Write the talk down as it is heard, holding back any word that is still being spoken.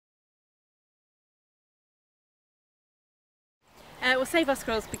Well, Save Our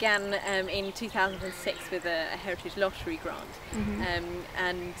Squirrels began in 2006 with a Heritage Lottery grant,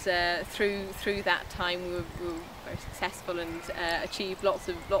 and through that time we were very successful and achieved lots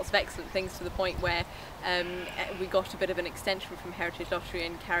of excellent things, to the point where we got a bit of an extension from Heritage Lottery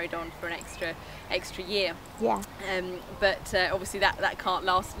and carried on for an extra year. Yeah. But obviously that can't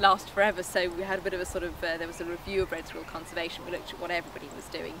last forever. So we had a bit of a sort of there was a review of red squirrel conservation. We looked at what everybody was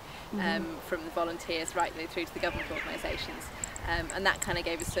doing, from the volunteers right through to the government organisations. And that kind of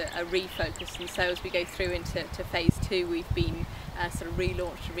gave us a refocus, and so as we go through into phase 2, we've been sort of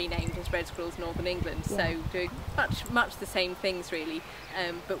relaunched and renamed as Red Squirrels Northern England. Yeah. So doing much the same things really,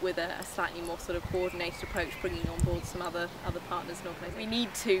 but with a slightly more sort of coordinated approach, bringing on board some other partners and organisations. We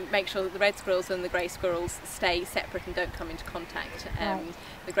need to make sure that the red squirrels and the grey squirrels stay separate and don't come into contact. Right.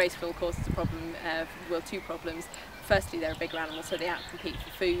 The grey squirrel causes a problem, well, two problems. Firstly, they're a bigger animal, so they outcompete for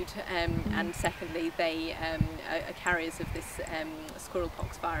food, and secondly, they are carriers of this squirrel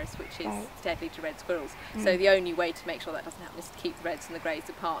pox virus, which is deadly to red squirrels. So the only way to make sure that doesn't happen is to keep the reds and the greys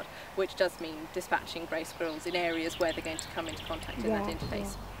apart, which does mean dispatching grey squirrels in areas where they're going to come into contact in that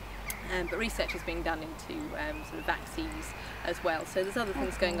interface. But research is being done into sort of vaccines as well. So there's other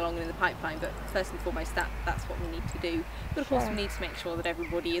things going along in the pipeline, but first and foremost that's what we need to do. But of course we need to make sure that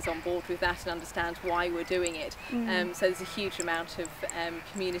everybody is on board with that and understands why we're doing it. So there's a huge amount of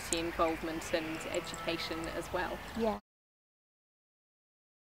community involvement and education as well. Yeah.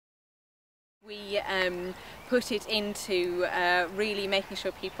 We put it into really making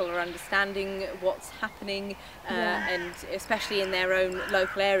sure people are understanding what's happening, and especially in their own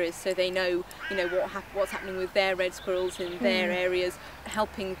local areas, so they know, what's happening with their red squirrels in their areas,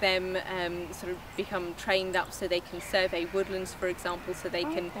 helping them sort of become trained up so they can survey woodlands, for example, so they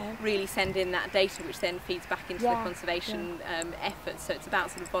can really send in that data, which then feeds back into the conservation efforts. So it's about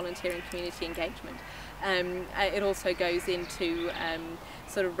sort of volunteering, community engagement. It also goes into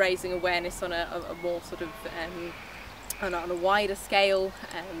sort of raising awareness on a more sort of on a wider scale,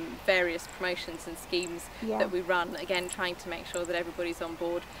 various promotions and schemes that we run, again trying to make sure that everybody's on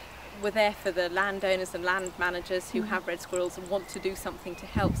board. We're there for the landowners and land managers who have red squirrels and want to do something to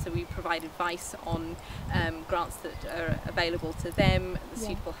help, so we provide advice on grants that are available to them,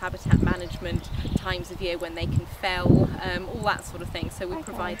 suitable habitat management, times of year when they can fell, all that sort of thing, so we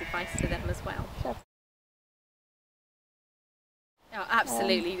provide advice to them as well. Oh,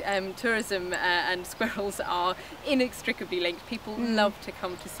 absolutely. Tourism and squirrels are inextricably linked. People love to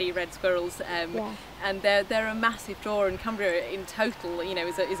come to see red squirrels, and they're a massive draw. And Cumbria in total,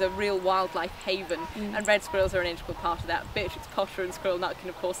 is a real wildlife haven, and red squirrels are an integral part of that. Beatrix Potter and Squirrel Nutkin,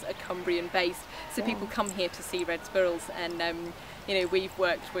 of course, are Cumbrian based, so people come here to see red squirrels. And we've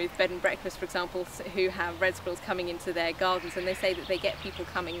worked with bed and breakfast, for example, who have red squirrels coming into their gardens, and they say that they get people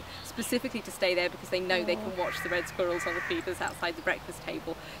coming specifically to stay there because they know they can watch the red squirrels on the feeders outside the breakfast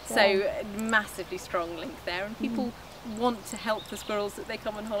table. So massively strong link there, and people want to help the squirrels that they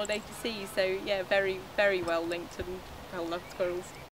come on holiday to see. So yeah, very, very well linked and well loved squirrels.